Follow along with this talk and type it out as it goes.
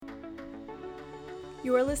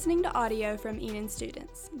You are listening to audio from Enon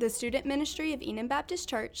Students, the student ministry of Enon Baptist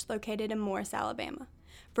Church located in Morris, Alabama.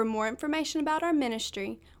 For more information about our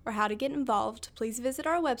ministry or how to get involved, please visit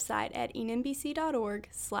our website at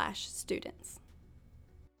enonbc.org/students.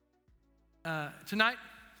 Tonight,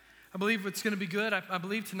 I believe it's going to be good. I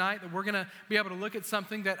believe tonight that we're going to be able to look at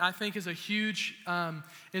something that I think is a huge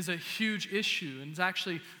issue, and it's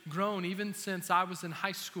actually grown even since I was in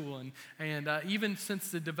high school, and even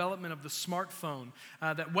since the development of the smartphone.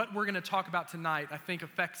 That what we're going to talk about tonight, I think,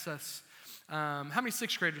 affects us. How many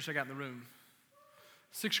sixth graders I got in the room?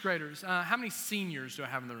 Sixth graders. How many seniors do I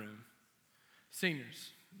have in the room?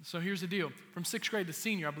 Seniors. So here's the deal: from sixth grade to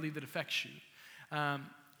senior, I believe that affects you.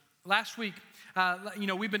 Last week,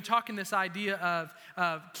 we've been talking this idea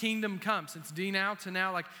of kingdom come since D now to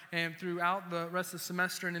now, and throughout the rest of the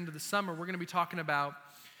semester and into the summer, we're going to be talking about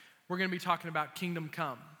kingdom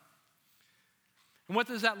come. And what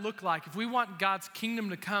does that look like? If we want God's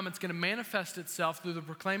kingdom to come, it's going to manifest itself through the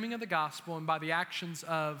proclaiming of the gospel and by the actions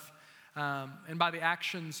of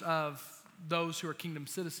those who are kingdom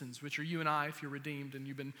citizens, which are you and I, if you're redeemed and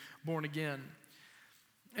you've been born again.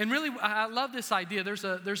 And really, I love this idea. There's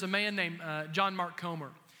a man named John Mark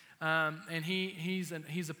Comer, and he's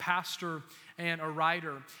a pastor and a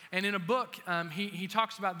writer. And in a book, he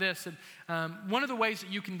talks about this. And one of the ways that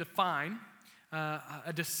you can define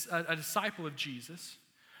a disciple of Jesus,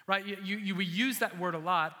 right? We use that word a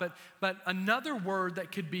lot, but another word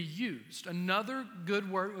that could be used, another good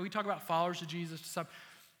word. We talk about followers of Jesus.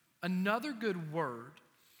 Another good word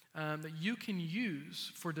that you can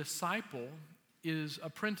use for disciple is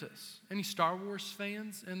apprentice. Any Star Wars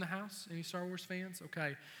fans in the house? Any Star Wars fans?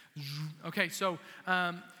 Okay. So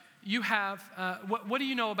you have what do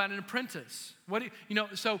you know about an apprentice?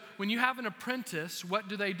 So when you have an apprentice, what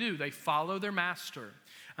do? They follow their master.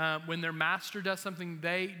 When their master does something,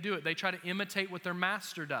 they do it. They try to imitate what their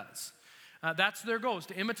master does. That's their goal, is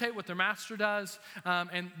to imitate what their master does,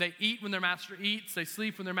 and they eat when their master eats. They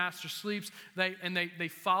sleep when their master sleeps. They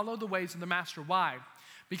follow the ways of the master. Why?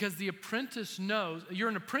 Because the apprentice knows, you're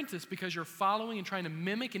an apprentice because you're following and trying to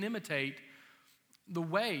mimic and imitate the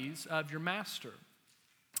ways of your master.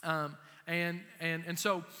 So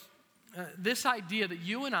this idea that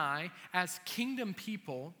you and I, as kingdom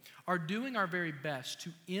people, are doing our very best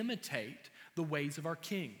to imitate the ways of our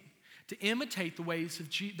King, to imitate the ways of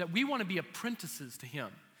Jesus, that we want to be apprentices to Him.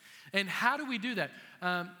 And how do we do that?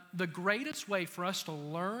 The greatest way for us to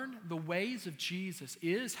learn the ways of Jesus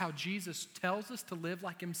is how Jesus tells us to live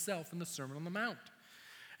like Himself in the Sermon on the Mount.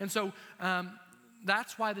 And so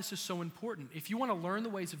that's why this is so important. If you want to learn the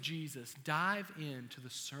ways of Jesus, dive into the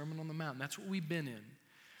Sermon on the Mount. That's what we've been in.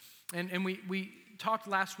 And we talked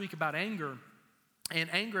last week about anger. And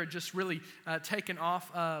anger had just really taken off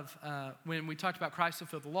of when we talked about Christ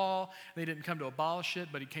fulfilled the law. They didn't come to abolish it,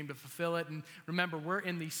 but He came to fulfill it. And remember, we're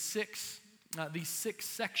in these six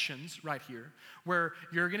sections right here where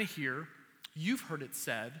you're going to hear, you've heard it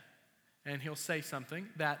said, and He'll say something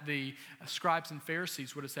that the scribes and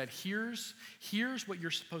Pharisees would have said, here's what you're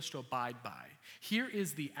supposed to abide by. Here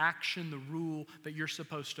is the action, the rule that you're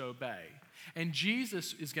supposed to obey. And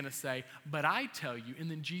Jesus is going to say, but I tell you, and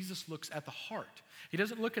then Jesus looks at the heart. He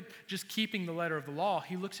doesn't look at just keeping the letter of the law.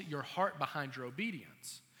 He looks at your heart behind your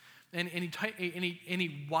obedience. And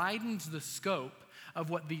he widens the scope of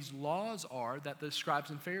what these laws are that the scribes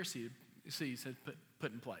and Pharisees had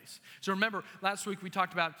put in place. So remember, last week we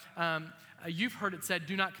talked about, you've heard it said,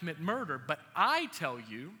 do not commit murder. But I tell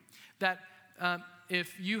you that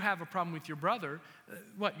if you have a problem with your brother,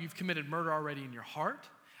 you've committed murder already in your heart?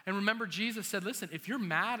 And remember, Jesus said, listen, if you're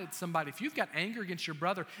mad at somebody, if you've got anger against your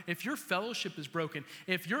brother, if your fellowship is broken,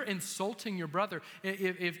 if you're insulting your brother,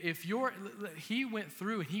 He went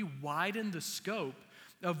through and He widened the scope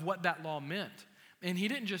of what that law meant. And He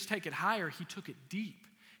didn't just take it higher, He took it deep.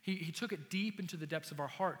 He took it deep into the depths of our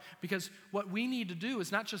heart. Because what we need to do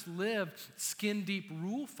is not just live skin-deep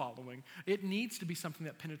rule following. It needs to be something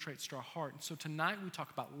that penetrates to our heart. And so tonight we talk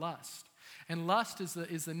about lust. And lust is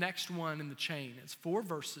the next one in the chain. It's 4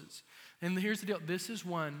 verses. And here's the deal. This is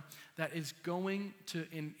one that is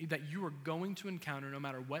that you are going to encounter no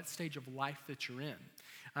matter what stage of life that you're in.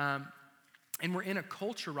 And we're in a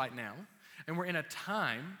culture right now, and we're in a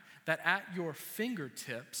time that at your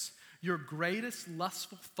fingertips, your greatest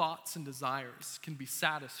lustful thoughts and desires can be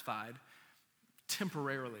satisfied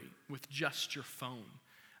temporarily with just your phone,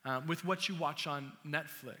 with what you watch on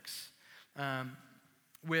Netflix,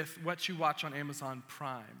 with what you watch on Amazon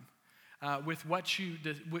Prime, with what you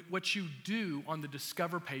do on the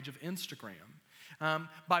Discover page of Instagram.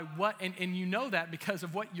 by what, and you know that because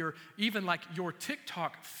of what even like your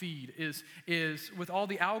TikTok feed is with all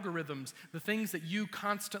the algorithms, the things that you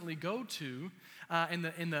constantly go to, and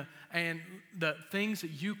the things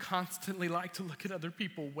that you constantly like to look at other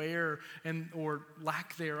people wear or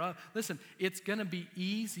lack thereof. Listen, it's going to be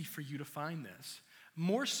easy for you to find this.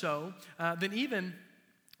 More so than even,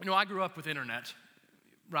 I grew up with internet,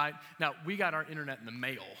 right? Now, we got our internet in the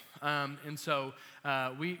mail. And so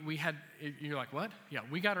we had, you're like, what? Yeah,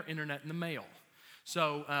 we got our internet in the mail.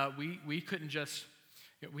 So we couldn't just,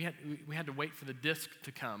 we had to wait for the disc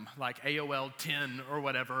to come, like AOL 10 or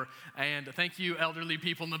whatever. And thank you, elderly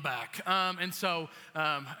people in the back. And so,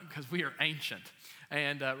 because we are ancient.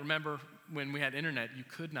 And remember, when we had internet,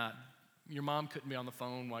 your mom couldn't be on the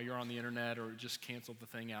phone while you're on the internet, or just canceled the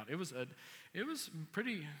thing out. It was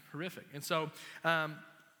pretty horrific. And so,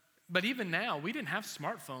 but even now, we didn't have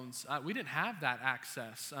smartphones. We didn't have that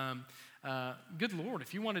access. Good Lord,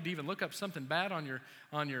 if you wanted to even look up something bad on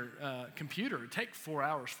your computer, it'd take 4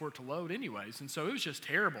 hours for it to load anyways. And so it was just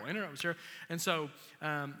terrible. Internet was terrible. And so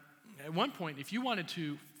at one point, if you wanted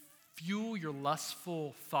to fuel your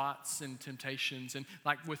lustful thoughts and temptations, and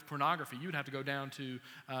like with pornography, you would have to go down to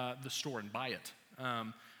the store and buy it,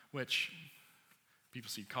 which people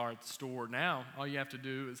see a car at the store now. All you have to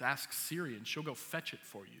do is ask Siri, and she'll go fetch it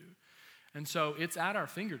for you. And so it's at our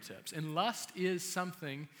fingertips. And lust is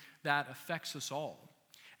something that affects us all.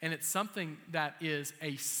 And it's something that is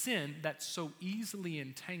a sin that so easily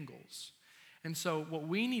entangles. And so what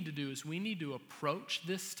we need to do is we need to approach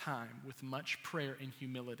this time with much prayer and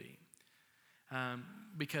humility.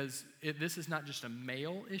 Because this is not just a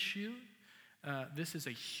male issue. This is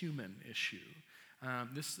a human issue.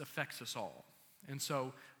 This affects us all. And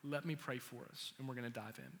so let me pray for us, and we're going to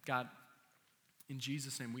dive in. God, in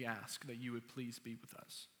Jesus' name, we ask that you would please be with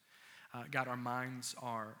us. God, our minds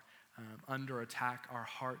are under attack, our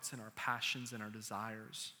hearts and our passions and our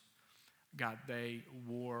desires. God, they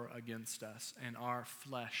war against us, and our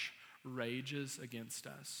flesh rages against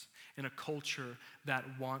us in a culture that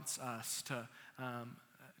wants us to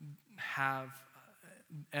have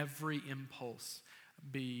every impulse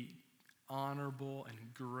be honorable and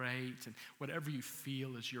great, and whatever you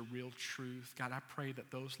feel is your real truth. God, I pray that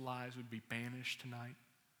those lies would be banished tonight.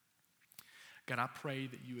 God, I pray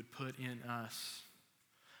that you would put in us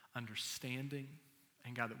understanding,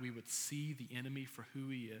 and God, that we would see the enemy for who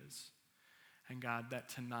he is. And God, that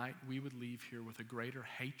tonight we would leave here with a greater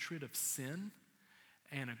hatred of sin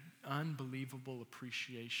and an unbelievable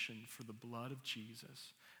appreciation for the blood of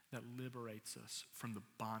Jesus that liberates us from the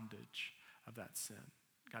bondage of that sin.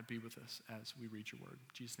 God, be with us as we read your word.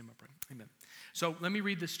 In Jesus' name I pray. Amen. So let me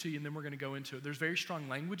read this to you, and then we're going to go into it. There's very strong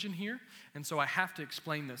language in here, and so I have to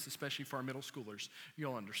explain this, especially for our middle schoolers.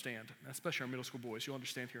 You'll understand, especially our middle school boys. You'll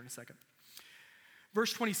understand here in a second.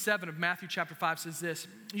 Verse 27 of Matthew chapter 5 says this: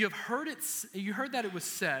 you heard that it was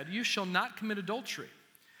said, you shall not commit adultery.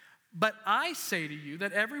 But I say to you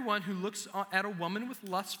that everyone who looks at a woman with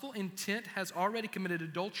lustful intent has already committed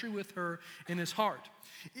adultery with her in his heart.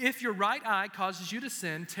 If your right eye causes you to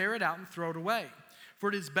sin, tear it out and throw it away. For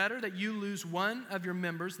it is better that you lose one of your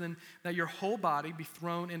members than that your whole body be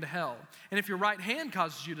thrown into hell. And if your right hand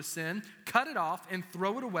causes you to sin, cut it off and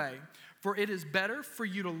throw it away. For it is better for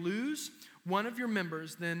you to lose one of your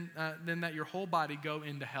members than that your whole body go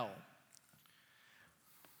into hell.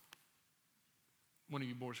 One of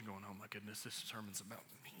you boys are going, oh my goodness, this sermon's about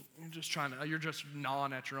me. You're just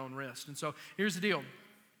gnawing at your own wrist. And so here's the deal.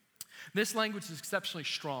 This language is exceptionally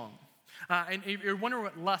strong. And if you're wondering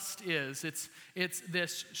what lust is, it's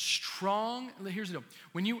this strong, here's the deal.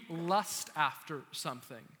 When you lust after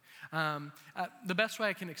something, the best way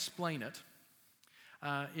I can explain it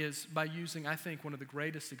is by using, I think, one of the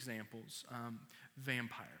greatest examples,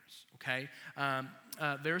 vampires, okay?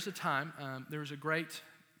 There's a time, there was a great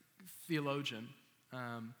theologian,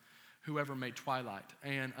 whoever made Twilight.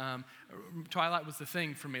 And Twilight was the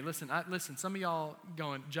thing for me. Listen, some of y'all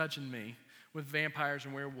judging me with vampires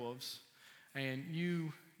and werewolves, and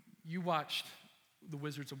you watched The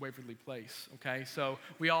Wizards of Waverly Place, okay? So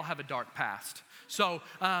we all have a dark past. So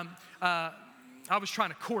I was trying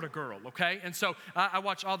to court a girl, okay? And so I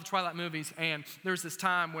watched all the Twilight movies, and there was this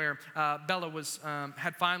time where Bella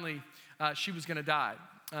had finally, she was going to die.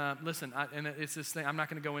 Listen, and it's this thing, I'm not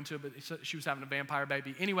going to go into it, but she was having a vampire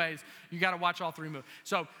baby. Anyways, you got to watch all three movies.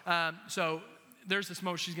 So there's this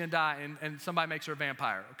moment she's going to die, and somebody makes her a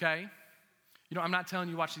vampire, okay? I'm not telling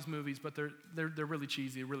you to watch these movies, but they're really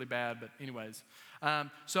cheesy, really bad, but anyways. They're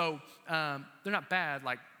not bad,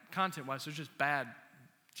 like, content-wise. They're just bad,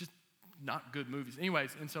 just not good movies.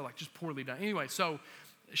 Anyways, and so, like, just poorly done. Anyway, so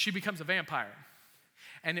she becomes a vampire.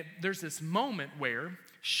 And there's this moment where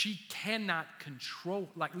she cannot control,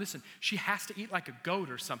 like, listen, she has to eat like a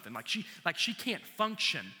goat or something. Like she can't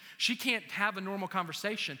function. She can't have a normal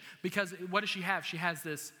conversation because what does she have? She has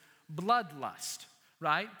this bloodlust,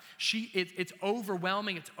 right? It's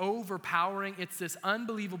overwhelming, it's overpowering, it's this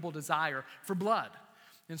unbelievable desire for blood.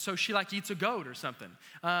 And so she like eats a goat or something,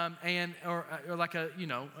 or like a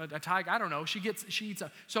tiger. I don't know. She eats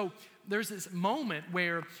so there's this moment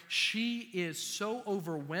where she is so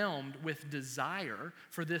overwhelmed with desire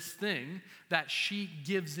for this thing that she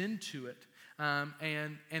gives into it,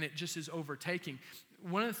 and it just is overtaking.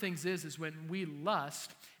 One of the things is when we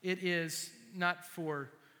lust, it is not for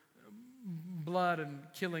blood and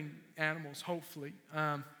killing animals. Hopefully,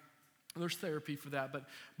 there's therapy for that,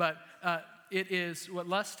 but. It is, what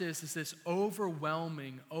lust is this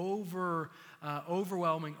overwhelming, overcoming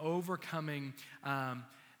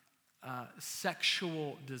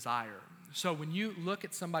sexual desire. So when you look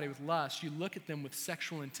at somebody with lust, you look at them with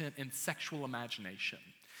sexual intent and sexual imagination,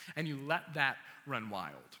 and you let that run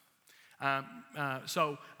wild.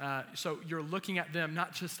 So you're looking at them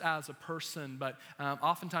not just as a person, but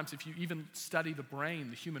oftentimes if you even study the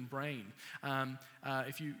human brain,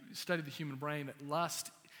 if you study the human brain, that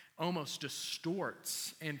lust almost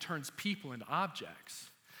distorts and turns people into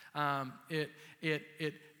objects. It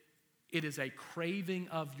is a craving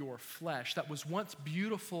of your flesh that was once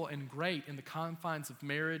beautiful and great in the confines of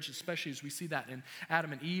marriage, especially as we see that in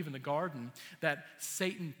Adam and Eve in the garden, that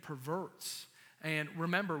Satan perverts. And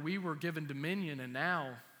remember, we were given dominion, and now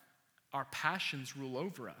our passions rule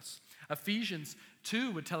over us. Ephesians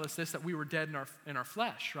 2 would tell us this, that we were dead in our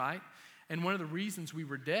flesh, right? And one of the reasons we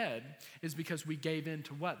were dead is because we gave in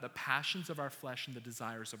to what? The passions of our flesh and the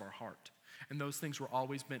desires of our heart. And those things were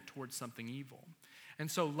always bent towards something evil. And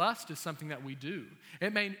so lust is something that we do.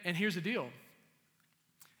 And here's the deal.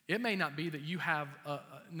 It may not be that you have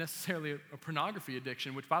necessarily a pornography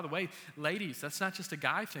addiction, which, by the way, ladies, that's not just a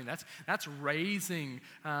guy thing. That's raising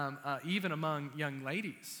even among young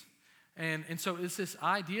ladies. And so it's this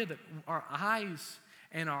idea that our eyes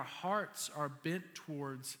and our hearts are bent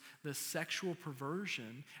towards the sexual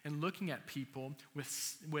perversion and looking at people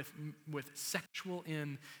with sexual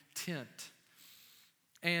intent.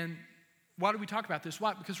 And why do we talk about this?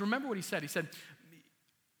 Why? Because remember what he said. He said,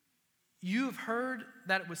 you have heard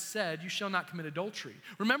that it was said, you shall not commit adultery.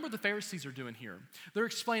 Remember what the Pharisees are doing here. They're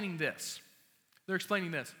explaining this.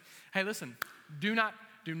 Hey, listen, do not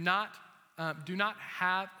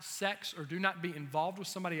have sex or do not be involved with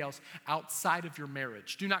somebody else outside of your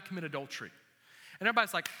marriage. Do not commit adultery. And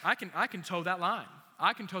everybody's like, I can toe that line.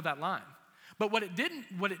 I can toe that line. But what it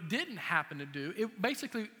didn't happen to do, it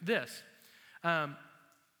basically this.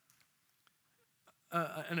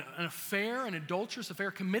 An affair, an adulterous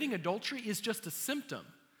affair, committing adultery is just a symptom.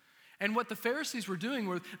 And what the Pharisees were doing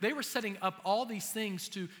was they were setting up all these things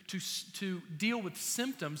to deal with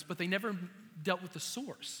symptoms, but they never dealt with the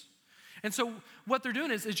source. And so what they're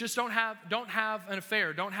doing is just don't have an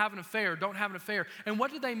affair. And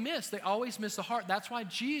what did they miss? They always miss the heart. That's why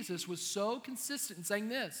Jesus was so consistent in saying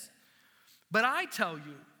this. But I tell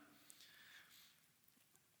you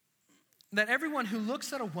that everyone who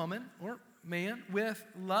looks at a woman or man with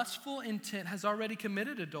lustful intent has already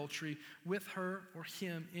committed adultery with her or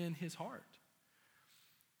him in his heart.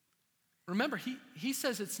 Remember, he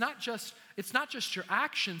says it's not just your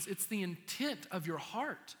actions, it's the intent of your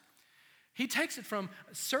heart. He takes it from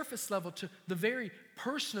surface level to the very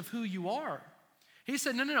person of who you are. He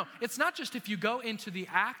said, no. It's not just if you go into the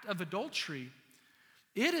act of adultery.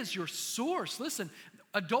 It is your source. Listen,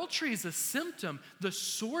 adultery is a symptom. The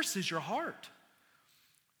source is your heart.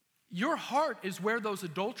 Your heart is where those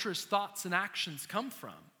adulterous thoughts and actions come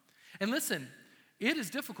from. And listen, it is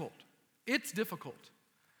difficult. It's difficult.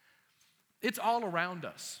 It's all around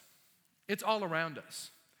us. It's all around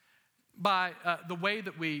us. By the way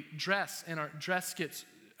that we dress, and our dress gets,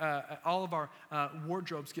 all of our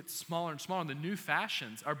wardrobes get smaller and smaller, and the new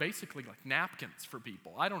fashions are basically like napkins for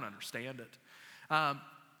people. I don't understand it.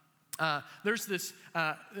 There's this,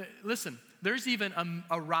 listen, there's even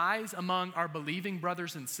a rise among our believing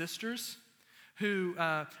brothers and sisters who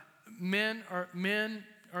men are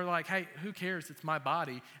like, hey, who cares? It's my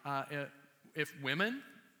body.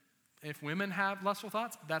 If women have lustful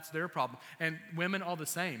thoughts, that's their problem. And women all the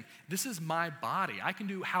same. This is my body. I can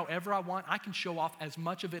do however I want. I can show off as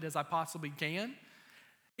much of it as I possibly can.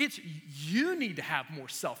 You need to have more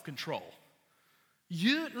self-control.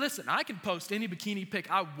 Listen, I can post any bikini pic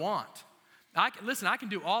I want. I can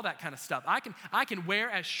do all that kind of stuff. I can wear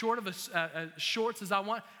as short of shorts as I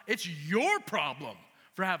want. It's your problem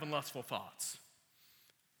for having lustful thoughts.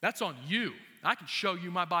 That's on you. I can show you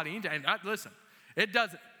my body. And listen,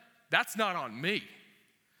 That's not on me.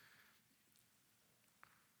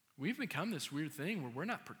 We've become this weird thing where we're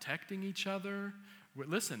not protecting each other.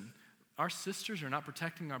 Listen, our sisters are not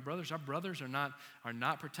protecting our brothers. Our brothers are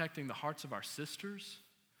not protecting the hearts of our sisters.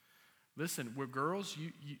 Listen, we're girls.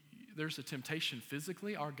 There's a temptation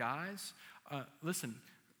physically. Our guys, listen,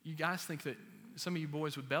 you guys think that some of you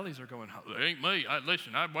boys with bellies are going, oh, it ain't me.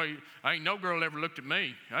 I ain't no girl ever looked at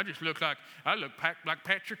me. I look like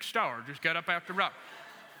Patrick Starr, just got up after rock.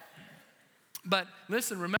 But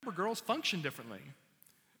listen, remember, girls function differently.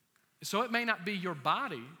 So it may not be your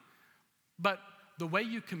body, but the way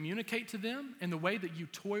you communicate to them and the way that you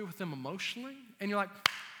toy with them emotionally, and you're like,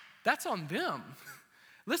 that's on them.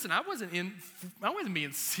 Listen, I wasn't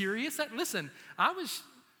being serious.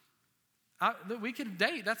 We could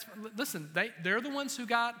date. They're the ones who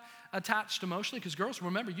got attached emotionally, because girls,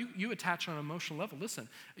 remember, you attach on an emotional level. Listen,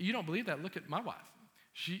 you don't believe that? Look at my wife.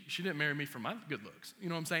 She didn't marry me for my good looks. You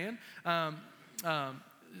know what I'm saying?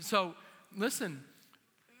 So listen,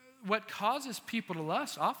 what causes people to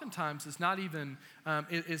lust oftentimes is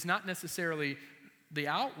not necessarily the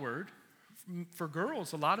outward. For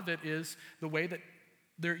girls, a lot of it is the way that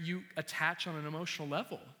you attach on an emotional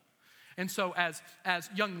level. And so as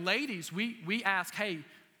young ladies, we ask, hey,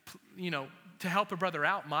 to help a brother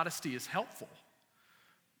out, modesty is helpful.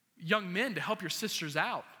 Young men, to help your sisters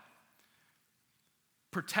out,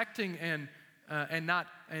 protecting and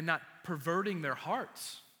not perverting their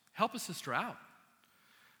hearts. Help a sister out.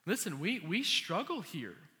 Listen, we struggle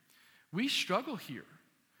here. We struggle here.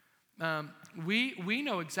 We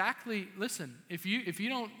know exactly. Listen, if you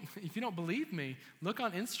don't believe me, look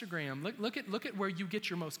on Instagram. Look at where you get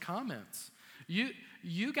your most comments.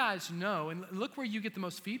 You guys know, and look where you get the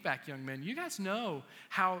most feedback, young men. You guys know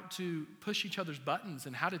how to push each other's buttons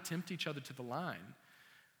and how to tempt each other to the line.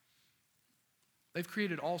 They've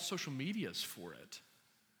created all social medias for it,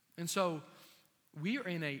 and so we are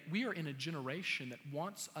in a generation that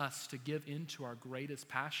wants us to give in to our greatest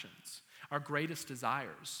passions, our greatest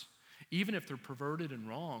desires. Even if they're perverted and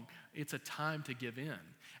wrong, it's a time to give in.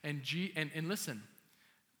 And listen,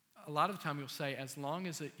 a lot of the time you'll say, as long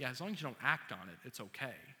as you don't act on it, it's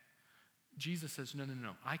okay. Jesus says, no.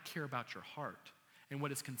 I care about your heart. And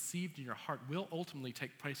what is conceived in your heart will ultimately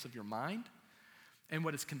take place of your mind. And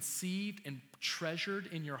what is conceived and treasured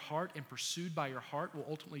in your heart and pursued by your heart will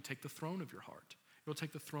ultimately take the throne of your heart. It will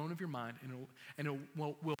take the throne of your mind, and it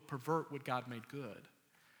will pervert what God made good.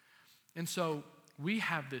 And so we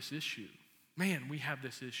have this issue. Man, we have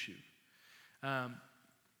this issue.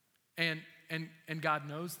 And God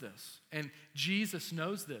knows this. And Jesus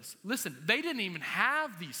knows this. Listen, they didn't even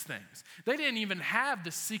have these things. They didn't even have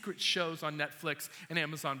the secret shows on Netflix and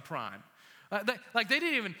Amazon Prime. They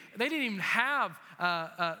didn't even have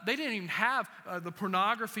the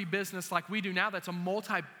pornography business like we do now. That's a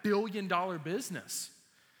multi-billion-dollar business.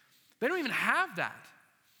 They don't even have that.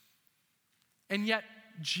 And yet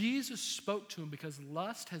Jesus spoke to him, because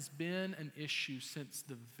lust has been an issue since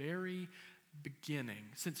the very beginning.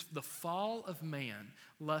 Since the fall of man,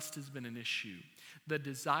 lust has been an issue. The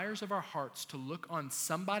desires of our hearts to look on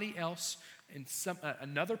somebody else and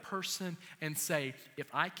another person and say, if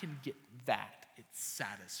I can get that, it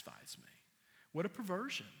satisfies me. What a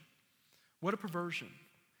perversion. What a perversion.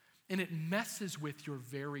 And it messes with your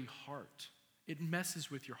very heart. It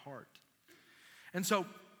messes with your heart. And so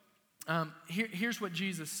here's what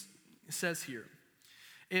Jesus says here.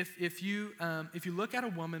 If you look at a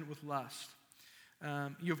woman with lust,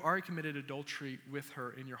 you've already committed adultery with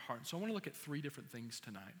her in your heart. So I want to look at three different things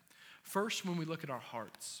tonight. First, when we look at our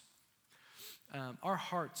hearts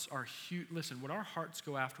are huge. Listen, what our hearts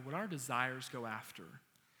go after, what our desires go after,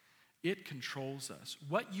 it controls us.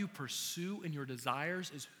 What you pursue in your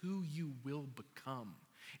desires is who you will become.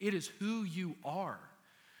 It is who you are.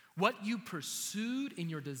 What you pursued in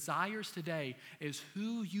your desires today is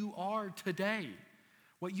who you are today.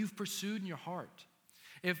 What you've pursued in your heart.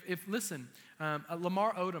 Listen,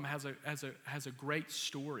 Lamar Odom has a great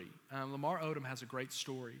story. Lamar Odom has a great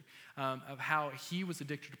story of how he was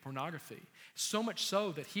addicted to pornography. So much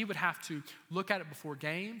so that he would have to look at it before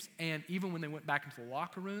games, and even when they went back into the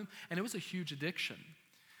locker room, and it was a huge addiction.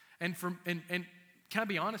 And can I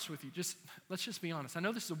be honest with you? Let's just be honest. I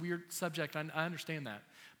know this is a weird subject. I understand that,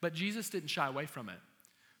 but Jesus didn't shy away from it.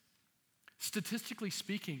 Statistically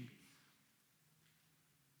speaking,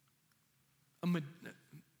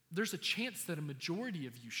 there's a chance that a majority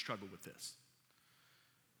of you struggle with this.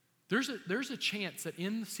 There's a chance that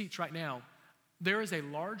in the seats right now, there is a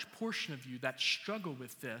large portion of you that struggle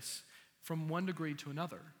with this from one degree to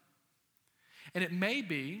another. And it may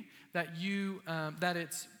be that that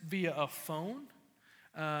it's via a phone,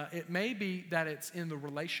 It may be that it's in the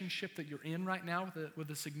relationship that you're in right now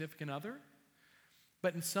with a significant other.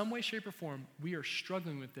 But in some way, shape, or form, we are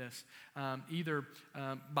struggling with this, either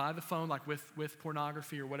by the phone, like with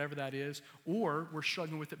pornography or whatever that is, or we're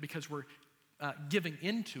struggling with it because we're giving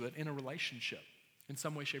into it in a relationship in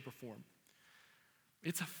some way, shape, or form.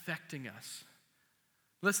 It's affecting us.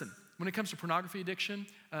 Listen, when it comes to pornography addiction,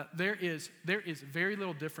 there is very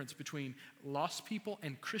little difference between lost people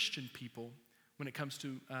and Christian people when it comes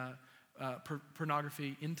to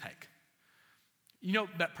pornography intake. You know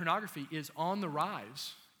that pornography is on the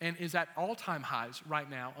rise and is at all-time highs right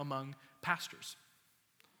now among pastors.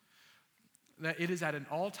 That it is at an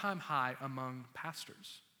all-time high among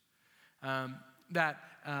pastors. At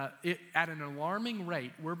an alarming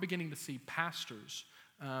rate, we're beginning to see pastors,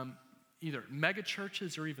 either mega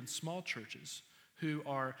churches or even small churches, who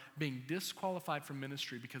are being disqualified from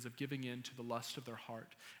ministry because of giving in to the lust of their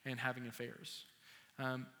heart and having affairs.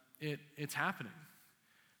 It's happening.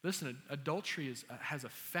 Listen, adultery has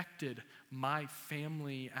affected my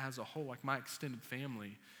family as a whole, like my extended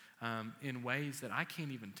family, in ways that I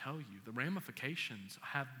can't even tell you. The ramifications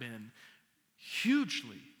have been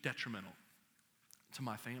hugely detrimental to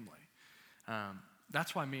my family.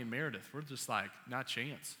 That's why me and Meredith, we're just like, not a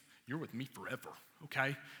chance. You're with me forever,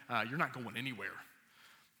 okay? You're not going anywhere.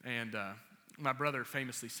 And my brother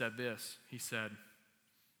famously said this. He said,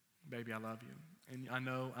 baby, I love you. And I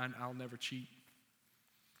know I'll never cheat.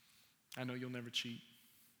 I know you'll never cheat,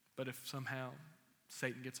 but if somehow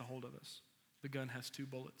Satan gets a hold of us, the gun has 2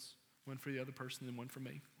 bullets, one for the other person and one for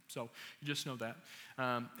me. So you just know that.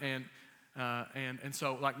 And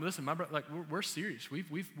so, like, listen, my brother, like, we're serious.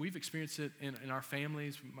 We've experienced it in our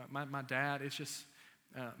families. My dad, it's just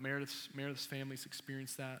Meredith's family's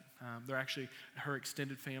experienced that. They're actually, her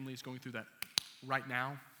extended family is going through that right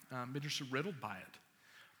now. They're just riddled by it.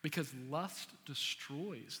 Because lust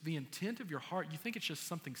destroys the intent of your heart. You think it's just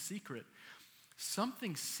something secret.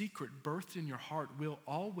 Something secret birthed in your heart will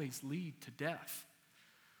always lead to death.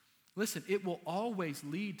 Listen, it will always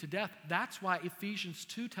lead to death. That's why Ephesians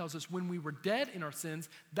 2 tells us when we were dead in our sins,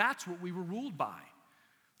 that's what we were ruled by.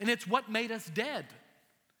 And it's what made us dead.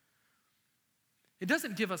 It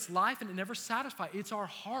doesn't give us life and it never satisfies. It's our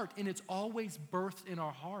heart, and it's always birthed in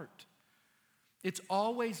our heart. It's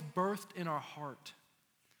always birthed in our heart.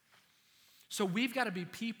 So we've got to be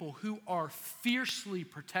people who are fiercely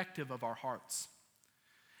protective of our hearts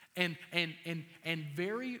and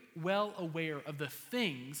very well aware of the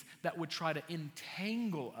things that would try to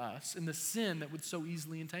entangle us and the sin that would so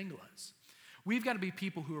easily entangle us. We've got to be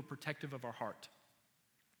people who are protective of our heart.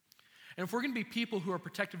 And if we're going to be people who are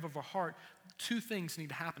protective of our heart, 2 things need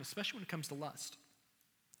to happen, especially when it comes to lust.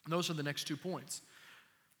 And those are the next 2 points.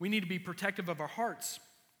 We need to be protective of our hearts,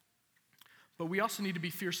 but we also need to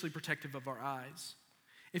be fiercely protective of our eyes.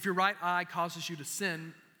 If your right eye causes you to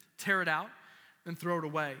sin, tear it out and throw it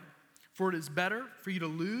away. For it is better for you to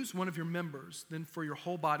lose one of your members than for your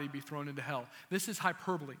whole body to be thrown into hell. This is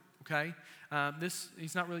hyperbole, okay?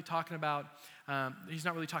 He's not really talking about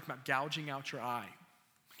gouging out your eye,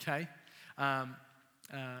 okay?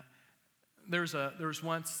 There was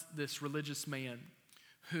once this religious man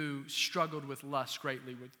who struggled with lust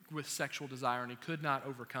greatly, with sexual desire, and he could not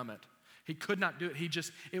overcome it. He could not do it.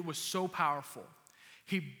 It was so powerful.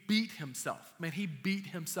 He beat himself. Man, he beat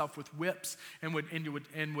himself with whips and would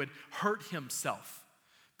hurt himself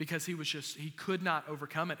because he could not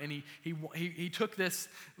overcome it. And he took this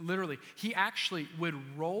literally. He actually would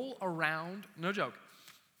roll around, no joke,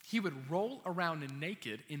 he would roll around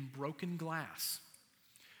naked in broken glass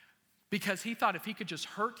because he thought if he could just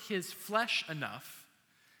hurt his flesh enough,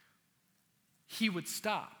 he would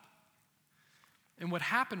stop. And what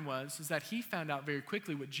happened is that he found out very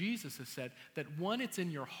quickly what Jesus has said, that one, it's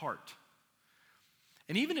in your heart.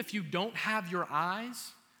 And even if you don't have your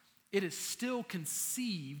eyes, it is still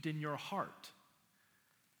conceived in your heart.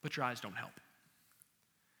 But your eyes don't help.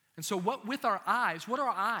 And so what are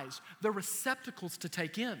our eyes? They're receptacles to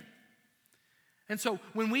take in. And so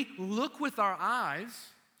when we look with our eyes,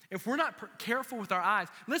 if we're not careful with our eyes,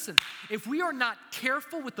 listen, if we are not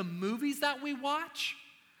careful with the movies that we watch,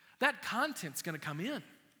 that content's gonna come in.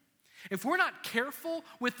 If we're not careful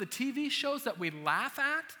with the TV shows that we laugh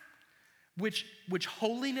at, which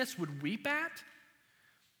holiness would weep at,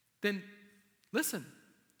 then listen,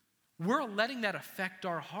 we're letting that affect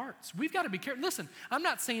our hearts. We've got to be careful. Listen, I'm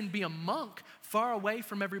not saying be a monk far away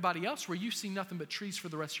from everybody else where you see nothing but trees for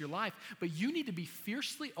the rest of your life, but you need to be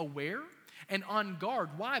fiercely aware and on guard.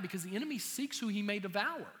 Why? Because the enemy seeks who he may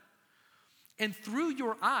devour. And through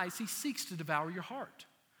your eyes, he seeks to devour your heart.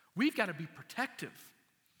 We've got to be protective.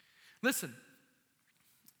 Listen,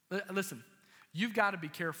 You've got to be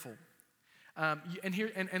careful.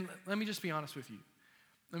 And let me just be honest with you.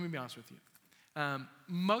 Let me be honest with you.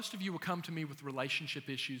 Most of you will come to me with relationship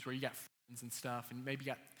issues where you got friends and stuff, and maybe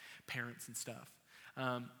you got parents and stuff.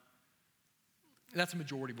 That's a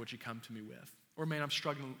majority of what you come to me with. Or, man, I'm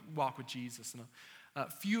struggling to walk with Jesus. And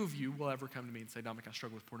few of you will ever come to me and say, Dominic, I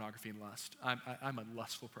struggle with pornography and lust. I'm a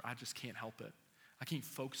lustful person. I just can't help it. I can't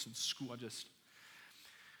focus in school.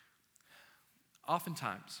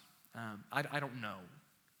 Oftentimes, I don't know.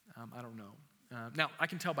 I don't know. Now, I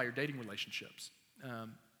can tell by your dating relationships.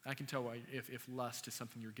 I can tell if lust is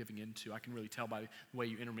something you're giving into. I can really tell by the way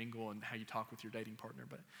you intermingle and how you talk with your dating partner.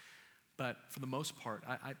 But for the most part,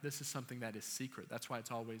 this is something that is secret. That's why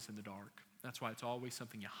it's always in the dark. That's why it's always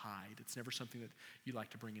something you hide. It's never something that you like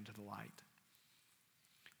to bring into the light.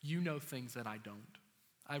 You know things that I don't.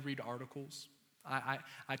 I read articles. I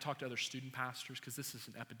talk to other student pastors because this is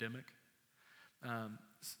an epidemic.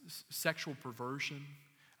 Sexual perversion,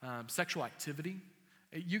 sexual activity.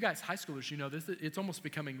 You guys, high schoolers, you know this. It's almost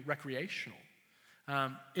becoming recreational.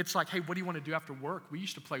 It's like, hey, what do you want to do after work? We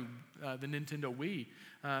used to play the Nintendo Wii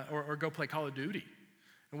or go play Call of Duty.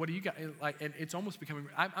 And what do you got? And it's almost becoming,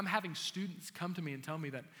 I'm having students come to me and tell me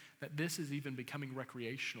that this is even becoming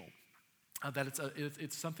recreational, that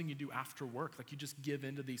it's something you do after work, like you just give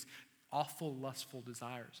into these awful, lustful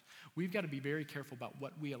desires. We've got to be very careful about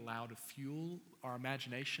what we allow to fuel our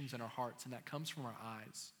imaginations and our hearts, and that comes from our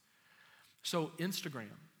eyes. So Instagram,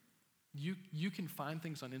 you can find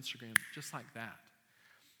things on Instagram just like that.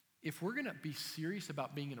 If we're going to be serious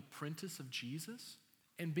about being an apprentice of Jesus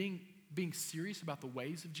and being serious about the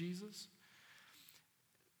ways of Jesus,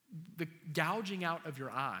 the gouging out of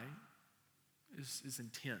your eye is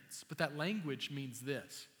intense. But that language means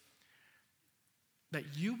this, that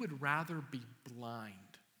you would rather be blind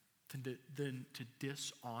than to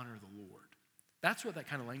dishonor the Lord. That's what that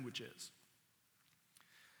kind of language is.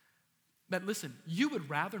 But listen, you would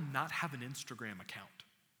rather not have an Instagram account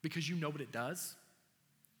because you know what it does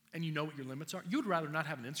and you know what your limits are. You would rather not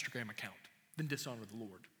have an Instagram account than dishonor the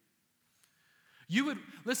Lord. You would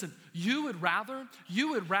rather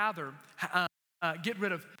get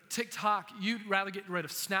rid of TikTok. You'd rather get rid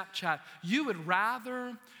of Snapchat. You would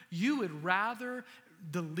rather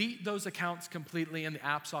delete those accounts completely and the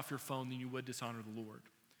apps off your phone than you would dishonor the Lord.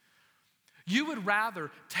 You would rather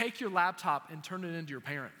take your laptop and turn it into your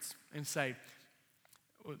parents and say,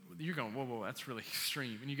 you're going, whoa, that's really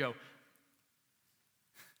extreme. And you go,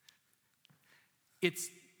 it's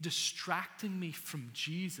distracting me from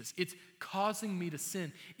Jesus. It's causing me to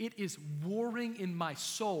sin. It is warring in my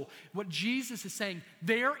soul. What Jesus is saying,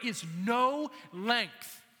 there is no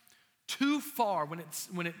length too far when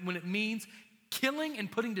it means killing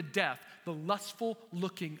and putting to death the lustful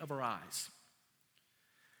looking of our eyes.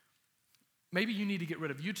 Maybe you need to get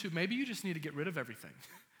rid of YouTube. Maybe you just need to get rid of everything.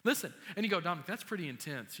 Listen, and you go, Dominic, that's pretty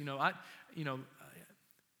intense.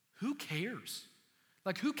 Who cares?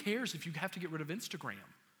 Like, who cares if you have to get rid of Instagram?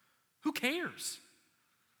 Who cares?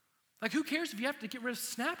 Like, who cares if you have to get rid of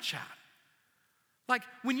Snapchat? Like,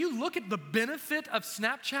 when you look at the benefit of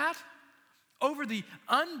Snapchat over the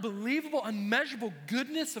unbelievable, unmeasurable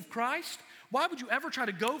goodness of Christ, why would you ever try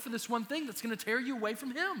to go for this one thing that's going to tear you away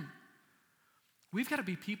from Him? We've got to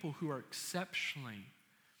be people who are exceptionally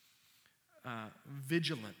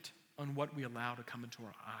vigilant on what we allow to come into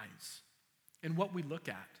our eyes and what we look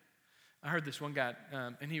at. I heard this one guy,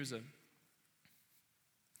 and he was a,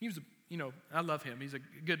 I love him. He's a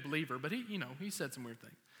good believer, but he said some weird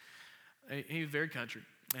thing. He was very country,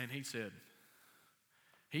 and he said,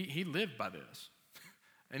 he lived by this.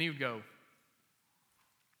 And he would go,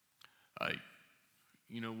 hey,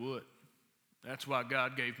 you know what? That's why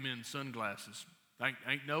God gave men sunglasses.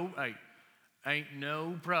 Ain't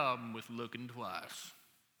no problem with looking twice.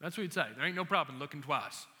 That's what he'd say. There ain't no problem looking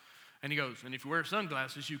twice. And he goes, and if you wear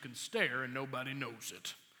sunglasses, you can stare and nobody knows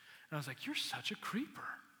it. And I was like, you're such a creeper.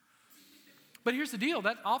 But here's the deal.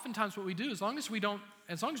 That oftentimes what we do, as long as we don't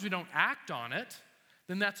act on it,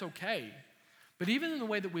 then that's okay. But even in the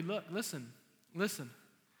way that we look, listen,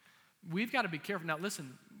 we've got to be careful. Now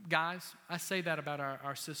listen, guys, I say that about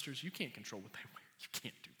our sisters. You can't control what they wear. You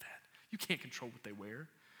can't do that. You can't control what they wear.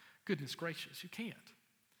 Goodness gracious, you can't.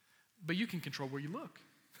 But you can control where you look.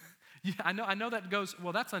 Yeah, I know that goes,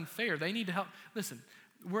 well, that's unfair. They need to help. Listen,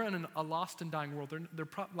 we're in a lost and dying world. They're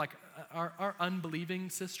like our unbelieving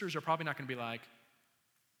sisters are probably not going to be like,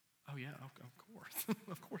 oh yeah, of course,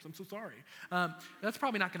 of course. I'm so sorry. That's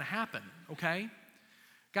probably not going to happen. Okay,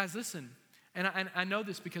 guys, listen. And I know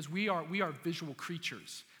this because we are visual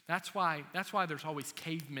creatures. That's why there's always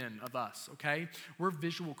cavemen of us. Okay, we're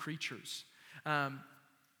visual creatures.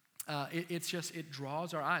 it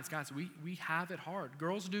draws our eyes. Guys, we have it hard.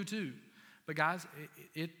 Girls do too. But guys,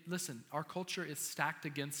 listen, our culture is stacked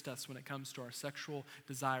against us when it comes to our sexual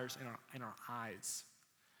desires and our eyes.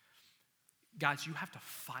 Guys, you have to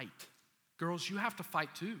fight. Girls, you have to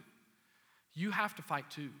fight too. You have to fight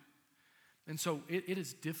too. And so it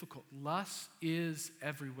is difficult. Lust is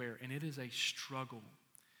everywhere, and it is a struggle,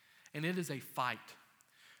 and it is a fight.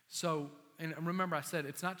 So, and remember I said,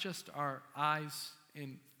 it's not just our eyes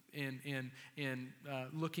in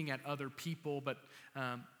looking at other people, but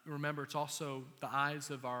remember it's also the eyes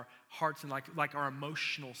of our hearts and like our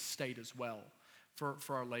emotional state as well for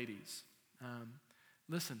our ladies.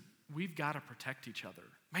 Listen, we've got to protect each other.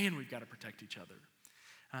 Man, we've got to protect each other.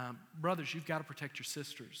 Brothers, you've got to protect your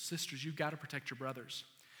sisters. Sisters, you've got to protect your brothers.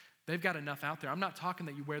 They've got enough out there. I'm not talking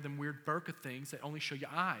that you wear them weird burqa things that only show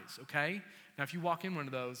your eyes, okay? Now, if you walk in one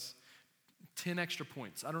of those, 10 extra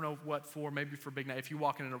points. I don't know what for, maybe for big night, if you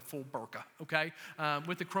walk in a full burqa, okay?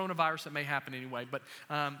 With the coronavirus, it may happen anyway. But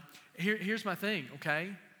here's my thing,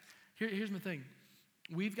 okay? Here's my thing.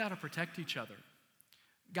 We've got to protect each other.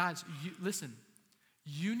 Guys, listen,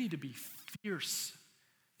 you need to be fierce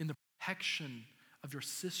in the protection of your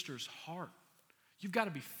sister's heart. You've got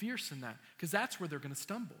to be fierce in that, because that's where they're going to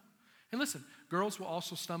stumble. And listen, girls will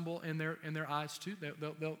also stumble in their eyes too.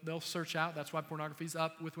 They'll search out. That's why pornography's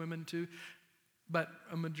up with women too. But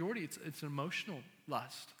a majority, it's an emotional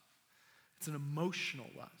lust. It's an emotional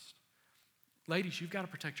lust. Ladies, you've got to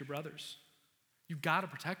protect your brothers. You've got to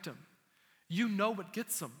protect them. You know what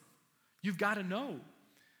gets them. You've got to know.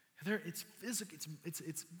 It's physical.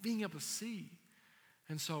 It's being able to see.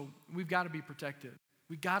 And so we've got to be protected.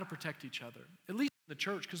 We've got to protect each other, at least in the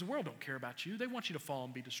church, because the world don't care about you. They want you to fall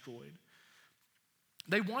and be destroyed.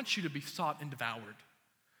 They want you to be sought and devoured.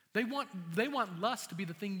 They want lust to be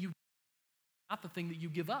the thing you, not the thing that you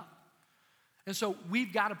give up. And so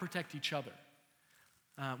we've got to protect each other.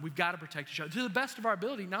 We've got to protect each other to the best of our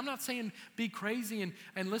ability. Now, I'm not saying be crazy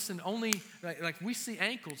and listen, only like we see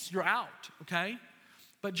ankles, you're out, okay?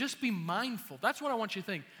 But just be mindful. That's what I want you to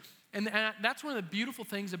think. And that's one of the beautiful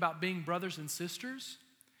things about being brothers and sisters,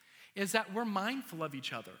 is that we're mindful of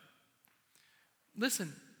each other.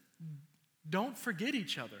 Listen, don't forget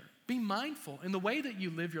each other. Be mindful. In the way that you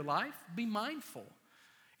live your life, be mindful.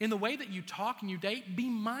 In the way that you talk and you date, be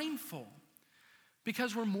mindful.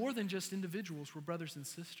 Because we're more than just individuals. We're brothers and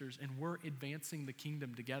sisters, and we're advancing the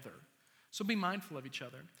kingdom together. So be mindful of each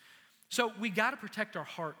other. So we got to protect our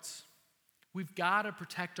hearts. We've got to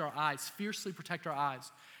protect our eyes, fiercely protect our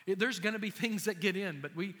eyes. There's going to be things that get in,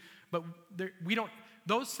 but we don't.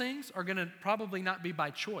 Those things are going to probably not be by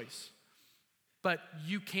choice. But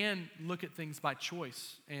you can look at things by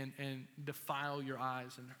choice and defile your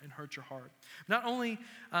eyes and hurt your heart. Not only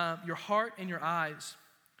your heart and your eyes,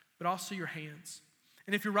 but also your hands.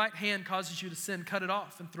 And if your right hand causes you to sin, cut it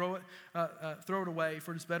off and throw it away,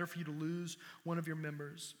 for it is better for you to lose one of your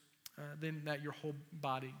members than that your whole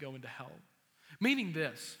body go into hell. Meaning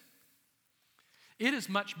this, it is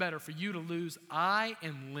much better for you to lose eye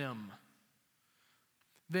and limb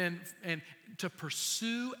than to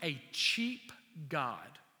pursue a cheap God.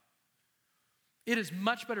 It is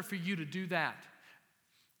much better for you to do that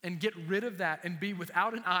and get rid of that and be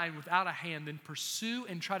without an eye and without a hand than pursue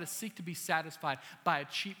and try to seek to be satisfied by a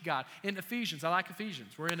cheap God. In Ephesians, I like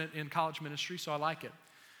Ephesians. We're in college ministry, so I like it.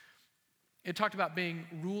 It talked about being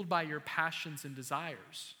ruled by your passions and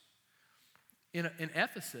desires. In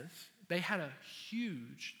Ephesus, they had a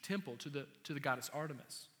huge temple to the goddess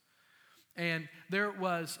Artemis. And there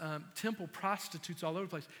was temple prostitutes all over the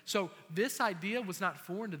place. So this idea was not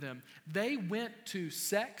foreign to them. They went to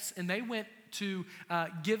sex and they went to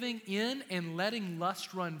giving in and letting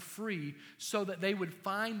lust run free so that they would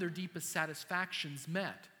find their deepest satisfactions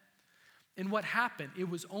met. And what happened? It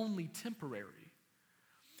was only temporary.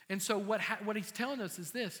 And so what he's telling us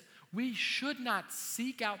is this: we should not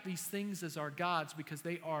seek out these things as our gods because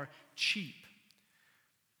they are cheap.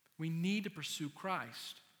 We need to pursue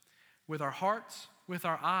Christ with our hearts, with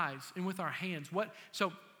our eyes, and with our hands.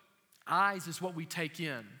 So eyes is what we take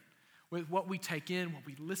in. With what we take in, what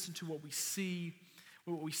we listen to, what we see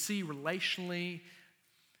relationally.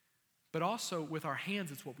 But also with our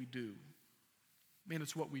hands, it's what we do. Man,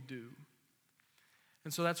 it's what we do.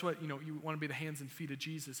 And so that's what, you want to be the hands and feet of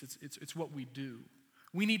Jesus. It's what we do.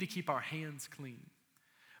 We need to keep our hands clean.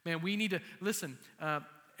 Man, we need to, listen,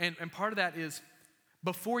 and part of that is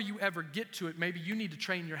before you ever get to it, maybe you need to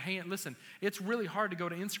train your hand. Listen, it's really hard to go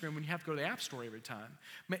to Instagram when you have to go to the App Store every time.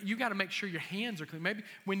 You got to make sure your hands are clean. Maybe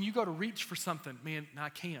when you go to reach for something, man, I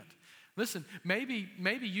can't. Listen, maybe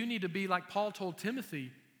you need to be like Paul told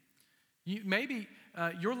Timothy. Maybe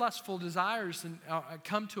your lustful desires and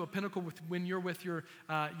come to a pinnacle when you're with your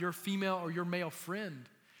female or your male friend,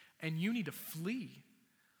 and you need to flee.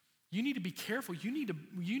 You need to be careful. You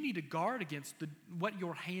need to guard against what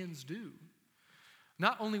your hands do,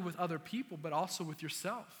 not only with other people but also with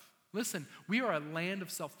yourself. Listen, we are a land of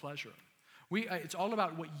self-pleasure. It's all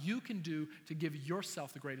about what you can do to give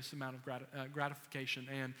yourself the greatest amount of gratification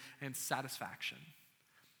and satisfaction.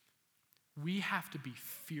 We have to be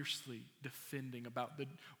fiercely defending about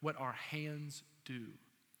what our hands do.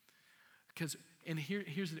 Because,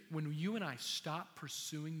 here's when you and I stop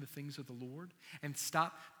pursuing the things of the Lord and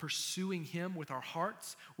stop pursuing Him with our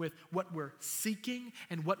hearts, with what we're seeking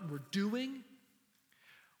and what we're doing,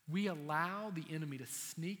 we allow the enemy to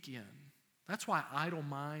sneak in. That's why idle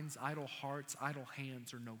minds, idle hearts, idle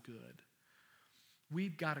hands are no good.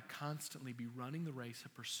 We've got to constantly be running the race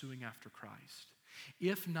of pursuing after Christ.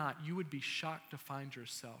 If not, you would be shocked to find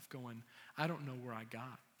yourself going, I don't know where I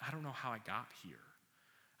got. I don't know how I got here.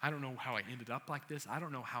 I don't know how I ended up like this. I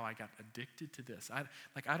don't know how I got addicted to this.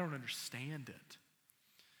 I don't understand it.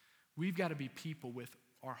 We've got to be people with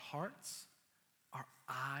our hearts, our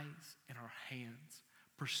eyes, and our hands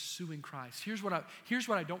pursuing Christ. Here's what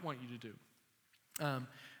I don't want you to do. I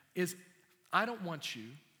don't want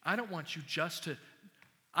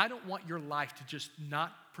your life to just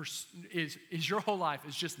not your whole life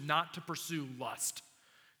is just not to pursue lust.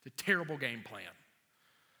 It's a terrible game plan.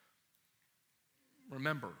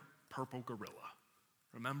 Remember, purple gorilla.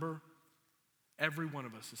 Remember? Every one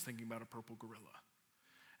of us is thinking about a purple gorilla.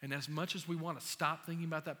 And as much as we want to stop thinking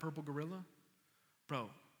about that purple gorilla, bro,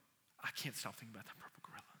 I can't stop thinking about that purple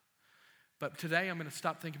gorilla. But today I'm going to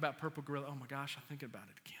stop thinking about purple gorilla. Oh my gosh, I'm thinking about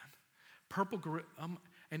it again. Purple gorilla,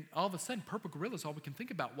 and all of a sudden, purple gorilla is all we can think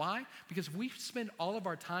about. Why? Because if we spend all of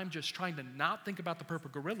our time just trying to not think about the purple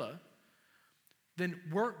gorilla, then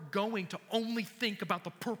we're going to only think about the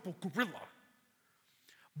purple gorilla.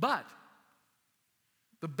 But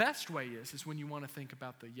the best way is when you want to think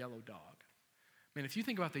about the yellow dog. Man, if you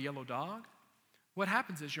think about the yellow dog, what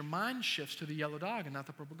happens is your mind shifts to the yellow dog and not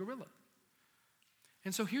the purple gorilla.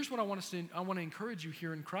 And so here's what I want to encourage you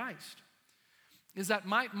here in Christ, is that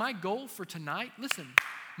my goal for tonight, listen,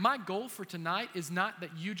 my goal for tonight is not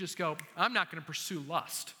that you just go, I'm not going to pursue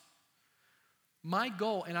lust. My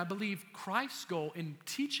goal, and I believe Christ's goal in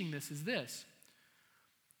teaching this is this: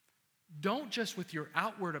 don't just with your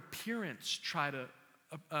outward appearance try to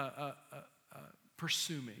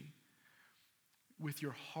pursue me. With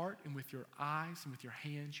your heart and with your eyes and with your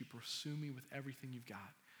hands, you pursue me with everything you've got.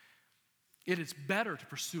 It is better to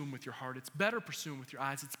pursue him with your heart. It's better to pursue him with your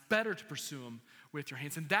eyes. It's better to pursue him with your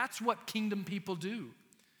hands. And that's what kingdom people do.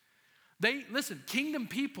 Kingdom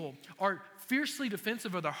people are fiercely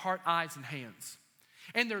defensive of their heart, eyes, and hands.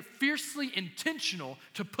 And they're fiercely intentional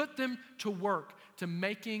to put them to work to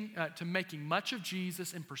making much of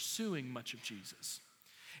Jesus and pursuing much of Jesus.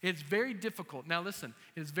 It's very difficult. Now listen,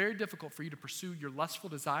 it is very difficult for you to pursue your lustful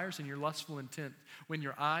desires and your lustful intent when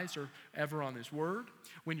your eyes are ever on His word,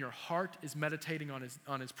 when your heart is meditating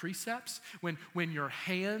on His precepts, when your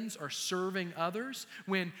hands are serving others,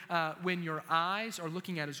 when your eyes are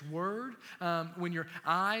looking at His word, when your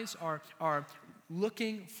eyes are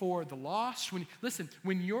looking for the lost. When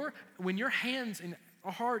your hands and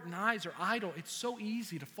heart and eyes are idle, it's so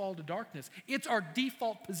easy to fall to darkness. It's our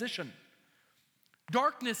default position.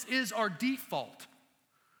 Darkness is our default.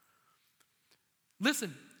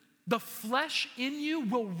 Listen, the flesh in you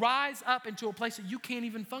will rise up into a place that you can't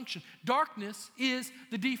even function. Darkness is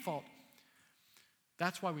the default.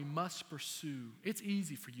 That's why we must pursue. It's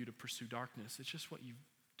easy for you to pursue darkness. It's just what you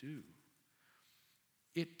do.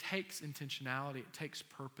 It takes intentionality. It takes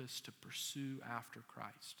purpose to pursue after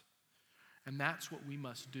Christ. And that's what we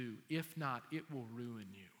must do. If not, it will ruin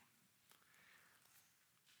you.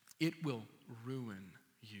 It will ruin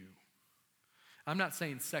you. I'm not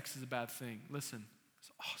saying sex is a bad thing. Listen,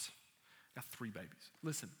 it's awesome. I got 3 babies.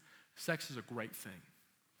 Listen, sex is a great thing.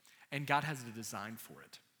 And God has a design for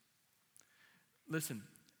it. Listen,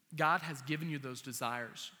 God has given you those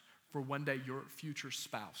desires for one day your future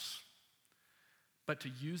spouse. But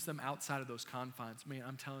to use them outside of those confines, man,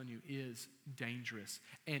 I'm telling you, is dangerous.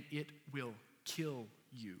 And it will kill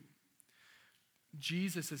you.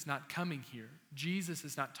 Jesus is not coming here. Jesus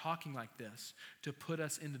is not talking like this to put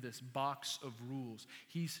us into this box of rules.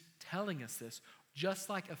 He's telling us this just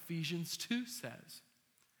like Ephesians 2 says.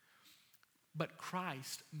 But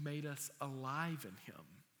Christ made us alive in Him.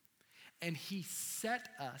 And He set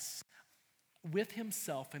us with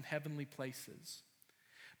Himself in heavenly places.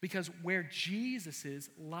 Because where Jesus is,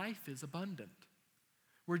 life is abundant.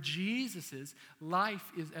 Where Jesus is,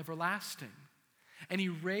 life is everlasting. And he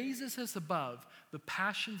raises us above the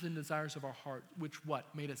passions and desires of our heart, which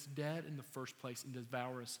what? Made us dead in the first place and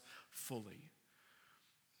devour us fully.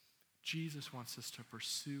 Jesus wants us to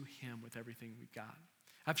pursue him with everything we've got.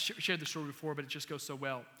 I've shared this story before, but it just goes so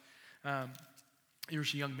well. There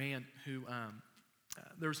was a young man who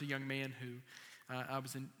I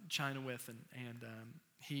was in China with, and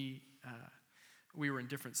we were in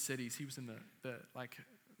different cities. He was in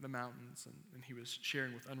the mountains, and he was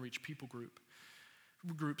sharing with unreached people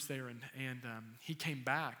groups there, and he came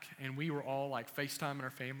back, and we were all like FaceTiming our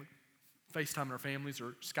families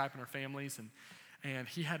or Skyping our families, and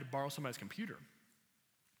he had to borrow somebody's computer.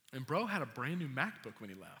 And bro had a brand new MacBook when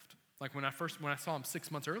he left. Like when I saw him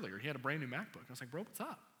 6 months earlier, he had a brand new MacBook. I was like, bro, what's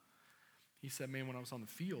up? He said, man, when I was on the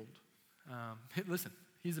field, listen,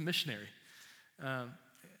 he's a missionary.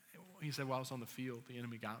 He said, while I was on the field, the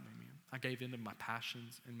enemy got me, man. I gave in to my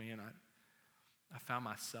passions, and man, I found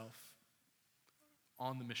myself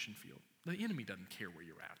on the mission field. The enemy doesn't care where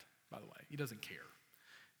you're at, by the way. He doesn't care.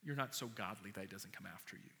 You're not so godly that he doesn't come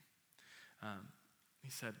after you. He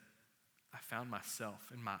said, I found myself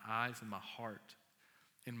in my eyes and my heart,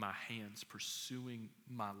 in my hands, pursuing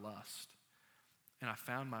my lust. And I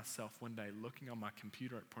found myself one day looking on my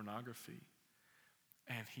computer at pornography.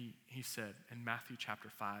 And he said, and Matthew chapter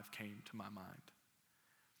 5 came to my mind.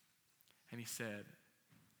 And he said,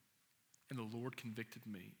 and the Lord convicted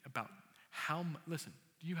me about listen,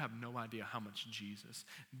 you have no idea how much Jesus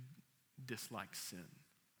dislikes sin.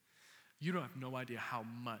 You don't have no idea how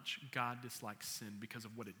much God dislikes sin because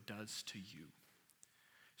of what it does to you.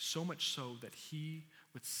 So much so that he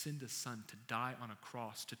would send his son to die on a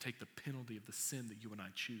cross to take the penalty of the sin that you and I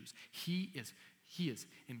choose.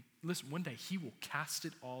 Listen, one day he will cast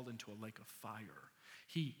it all into a lake of fire.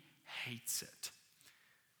 He hates it.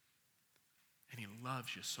 And he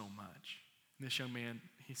loves you so much. And this young man,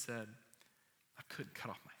 he said, I couldn't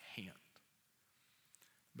cut off my hand.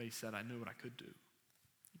 But he said, I knew what I could do.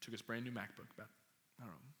 He took his brand new MacBook, about,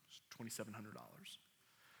 $2,700.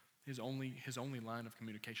 His only line of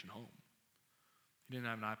communication home. He didn't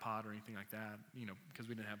have an iPod or anything like that, because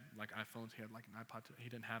we didn't have like iPhones. He had like an iPod. He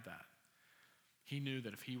didn't have that. He knew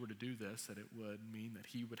that if he were to do this, that it would mean that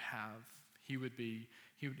he would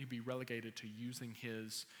be relegated to using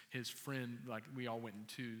his friend, like we all went in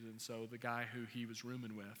twos, and so the guy who he was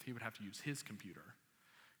rooming with, he would have to use his computer.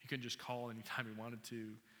 He couldn't just call anytime he wanted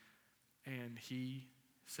to. And he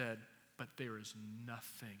said, but there is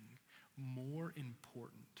nothing more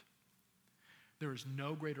important. There is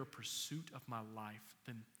no greater pursuit of my life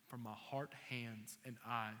than for my heart, hands, and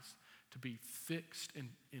eyes to be fixed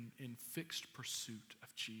in fixed pursuit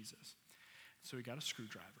of Jesus. So he got a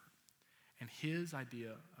screwdriver. And his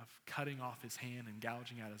idea of cutting off his hand and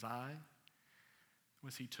gouging out his eye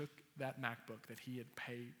was he took that MacBook that he had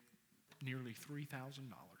paid nearly $3,000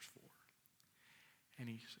 for. And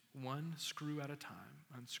he, one screw at a time,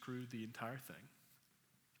 unscrewed the entire thing.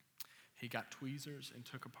 He got tweezers and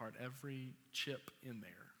took apart every chip in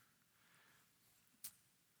there.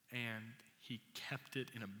 And he kept it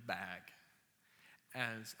in a bag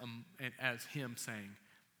as him saying,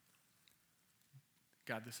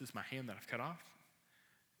 God, this is my hand that I've cut off.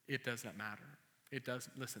 It does not matter.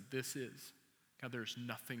 Listen, God, there's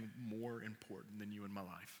nothing more important than you in my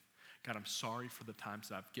life. God, I'm sorry for the times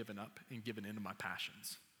that I've given up and given into my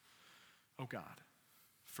passions. Oh God,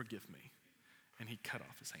 forgive me. And he cut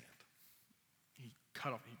off his hand. He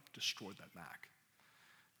destroyed that Mac.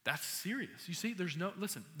 That's serious. You see, there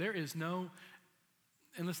is no,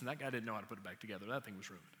 and listen, that guy didn't know how to put it back together. That thing was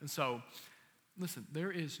ruined. And so, listen,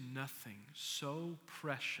 there is nothing so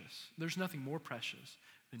precious. There's nothing more precious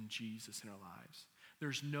than Jesus in our lives.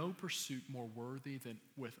 There's no pursuit more worthy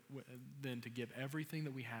than to give everything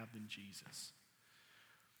that we have than Jesus.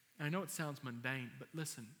 And I know it sounds mundane, but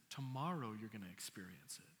listen, tomorrow you're going to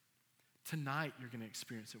experience it. Tonight you're going to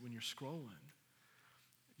experience it when you're scrolling.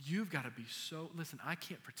 You've got to be listen, I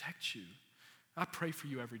can't protect you. I pray for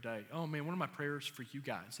you every day. Oh man, one of my prayers for you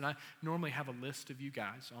guys, and I normally have a list of you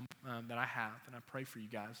guys that I have, and I pray for you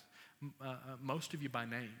guys, most of you by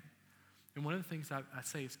name. And one of the things I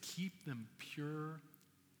say is keep them pure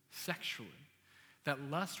sexually, that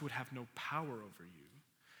lust would have no power over you.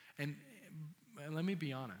 And let me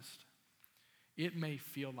be honest, it may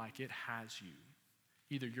feel like it has you.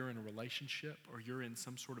 Either you're in a relationship or you're in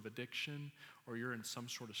some sort of addiction or you're in some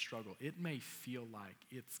sort of struggle. It may feel like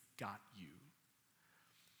it's got you.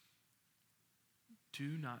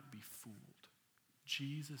 Do not be fooled.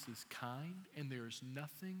 Jesus is kind, and there is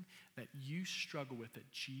nothing that you struggle with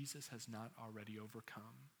that Jesus has not already overcome.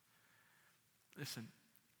 Listen,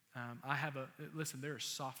 there is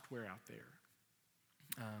software out there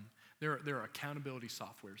There are accountability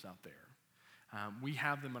softwares out there. We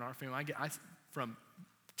have them in our family. From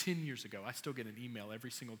 10 years ago, I still get an email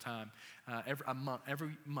every single time.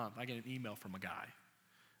 Every month, I get an email from a guy.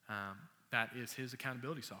 That is his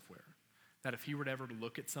accountability software. That if he were to ever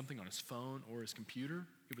look at something on his phone or his computer,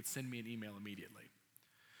 it would send me an email immediately.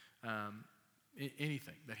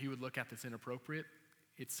 Anything that he would look at that's inappropriate,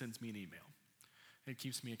 it sends me an email. It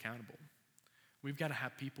keeps me accountable. We've got to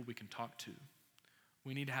have people we can talk to.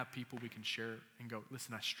 We need to have people we can share and go,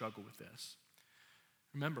 listen, I struggle with this.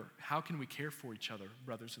 Remember, how can we care for each other,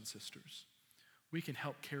 brothers and sisters? We can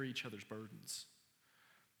help carry each other's burdens.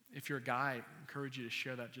 If you're a guy, I encourage you to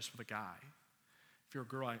share that just with a guy. If you're a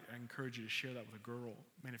girl, I encourage you to share that with a girl.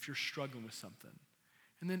 Man, if you're struggling with something.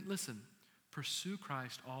 And then listen, pursue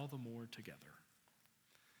Christ all the more together.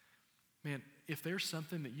 Man, if there's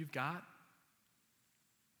something that you've got,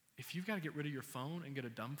 if you've got to get rid of your phone and get a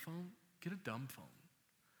dumb phone, get a dumb phone.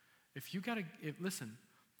 If you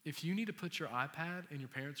need to put your iPad in your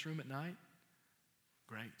parents' room at night,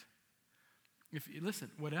 great.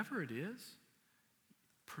 Whatever it is,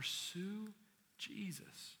 pursue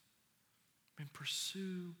Jesus.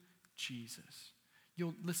 Pursue Jesus.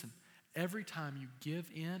 Every time you give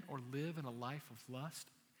in or live in a life of lust,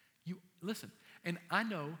 and I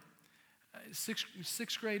know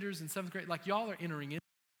sixth graders and seventh grade, like y'all are entering in,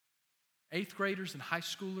 eighth graders and high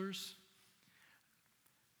schoolers,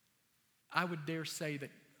 I would dare say that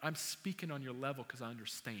I'm speaking on your level because I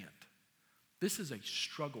understand. This is a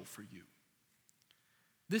struggle for you.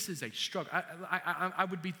 This is a struggle. I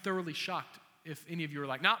would be thoroughly shocked if any of you were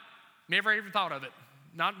like, nope, never even thought of it.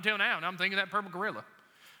 Not until now. Now I'm thinking of that purple gorilla.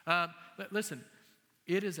 But listen,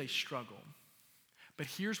 it is a struggle. But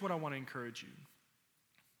here's what I want to encourage you.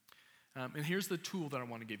 And here's the tool that I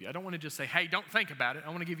want to give you. I don't want to just say, hey, don't think about it. I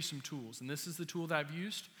want to give you some tools. And this is the tool that I've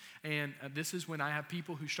used. And this is when I have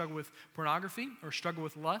people who struggle with pornography or struggle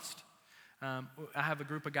with lust. I have a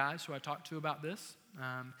group of guys who I talk to about this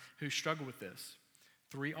who struggle with this.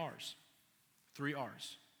 3 R's. 3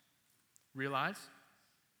 R's. Realize,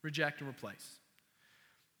 reject, and replace.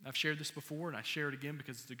 I've shared this before, and I share it again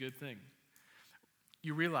because it's a good thing.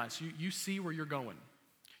 You realize, you see where you're going.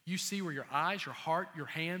 You see where your eyes, your heart, your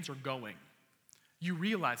hands are going. You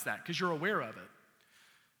realize that because you're aware of it.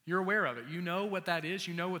 You're aware of it. You know what that is.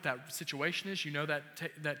 You know what that situation is. You know that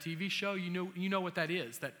TV show. You know what that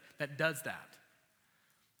is that does that.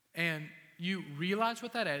 And you realize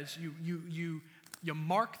what that is. You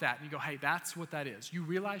mark that and you go, hey, that's what that is. You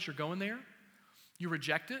realize you're going there. You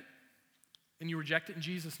reject it. And you reject it in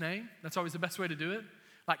Jesus' name. That's always the best way to do it.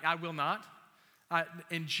 Like, I will not.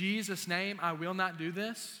 In Jesus' name, I will not do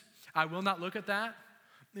this. I will not look at that.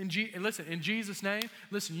 In Jesus' name,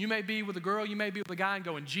 you may be with a girl, you may be with a guy and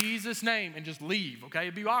go, in Jesus' name, and just leave, okay?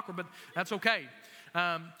 It'd be awkward, but that's okay.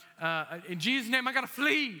 In Jesus' name, I got to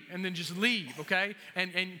flee, and then just leave, okay?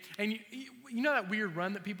 And you know that weird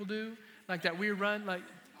run that people do? Like that weird run? Like,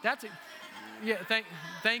 that's it. Yeah,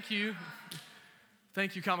 thank you.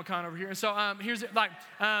 Thank you, Comic-Con over here. And so here's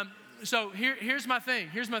my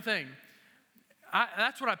thing.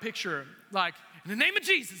 That's what I picture, like, in the name of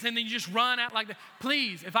Jesus, and then you just run out like that.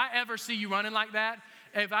 Please, if I ever see you running like that,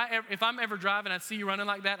 if I'm ever driving, I see you running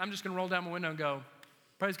like that, I'm just going to roll down my window and go,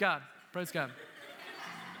 praise God,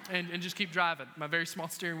 and just keep driving, my very small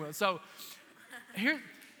steering wheel. So here,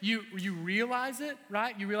 you realize it,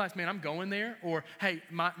 right? You realize, man, I'm going there, or hey,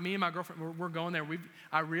 me and my girlfriend, we're going there.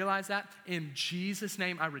 I realize that. In Jesus'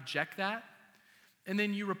 name, I reject that, and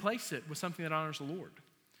then you replace it with something that honors the Lord.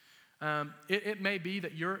 It may be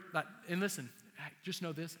that and listen, just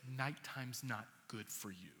know this, nighttime's not good for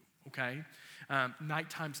you, okay?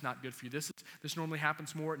 Nighttime's not good for you. This normally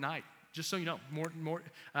happens more at night, just so you know.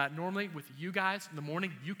 Normally with you guys in the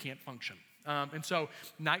morning, you can't function. And so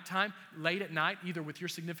nighttime, late at night, either with your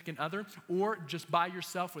significant other or just by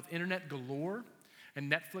yourself with internet galore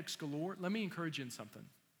and Netflix galore, let me encourage you in something.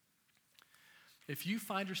 If you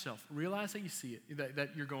find yourself, realize that you see it,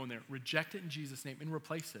 that you're going there, reject it in Jesus' name and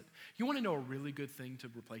replace it. You want to know a really good thing to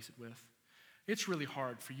replace it with? It's really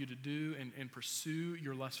hard for you to do and pursue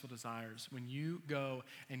your lustful desires when you go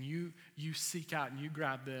and you seek out and you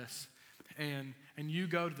grab this and you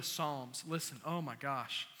go to the Psalms. Listen, oh my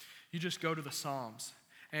gosh, you just go to the Psalms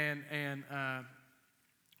and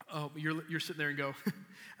you're sitting there and go,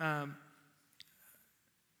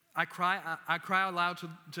 I cry aloud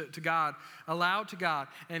to God,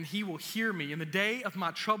 and he will hear me. In the day of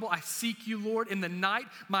my trouble, I seek you, Lord. In the night,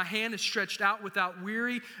 my hand is stretched out without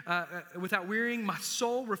wearying. My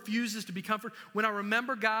soul refuses to be comforted. When I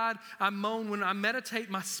remember God, I moan. When I meditate,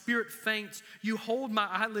 my spirit faints. You hold my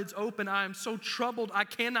eyelids open. I am so troubled, I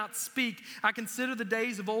cannot speak. I consider the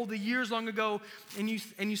days of old, the years long ago, and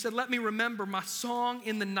you said, let me remember my song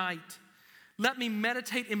in the night. Let me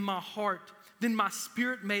meditate in my heart. Then my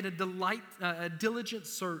spirit made a diligent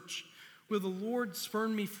search. Will the Lord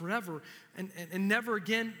spurn me forever and never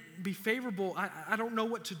again be favorable? I don't know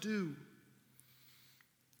what to do.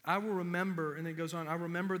 I will remember, and it goes on, I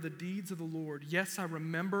remember the deeds of the Lord. Yes, I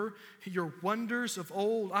remember your wonders of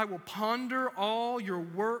old. I will ponder all your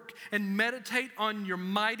work and meditate on your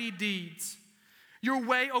mighty deeds. Your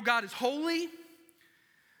way, O God, is holy.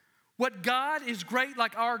 What God is great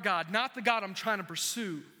like our God, not the God I'm trying to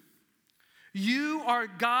pursue. You are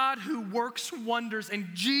God who works wonders, and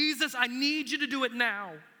Jesus, I need you to do it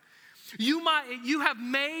now. You have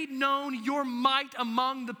made known your might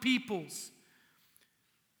among the peoples.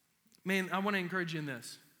 Man, I want to encourage you in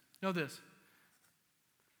this. Know this.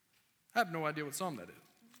 I have no idea what psalm that is.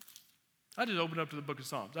 I just opened up to the book of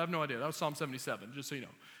Psalms. I have no idea. That was Psalm 77, just so you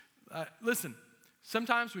know. Listen,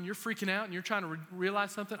 sometimes when you're freaking out and you're trying to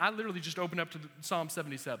realize something, I literally just opened up to Psalm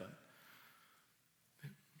 77.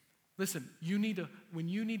 Listen, when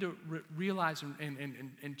you need to realize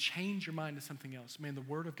and change your mind to something else, man, the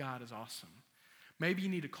Word of God is awesome. Maybe you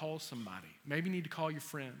need to call somebody. Maybe you need to call your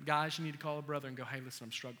friend. Guys, you need to call a brother and go, hey, listen,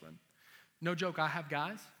 I'm struggling. No joke, I have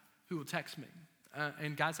guys who will text me.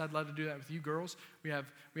 And guys, I'd love to do that with you. Girls, we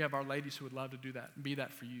have our ladies who would love to do that and be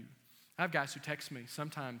that for you. I have guys who text me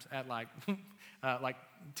sometimes at like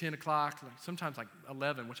 10 o'clock, sometimes like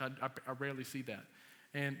 11, which I rarely see that.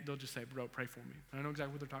 And they'll just say, bro, pray for me. I know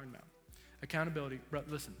exactly what they're talking about. Accountability, bro,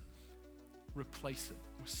 listen, replace it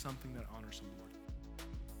with something that honors the Lord.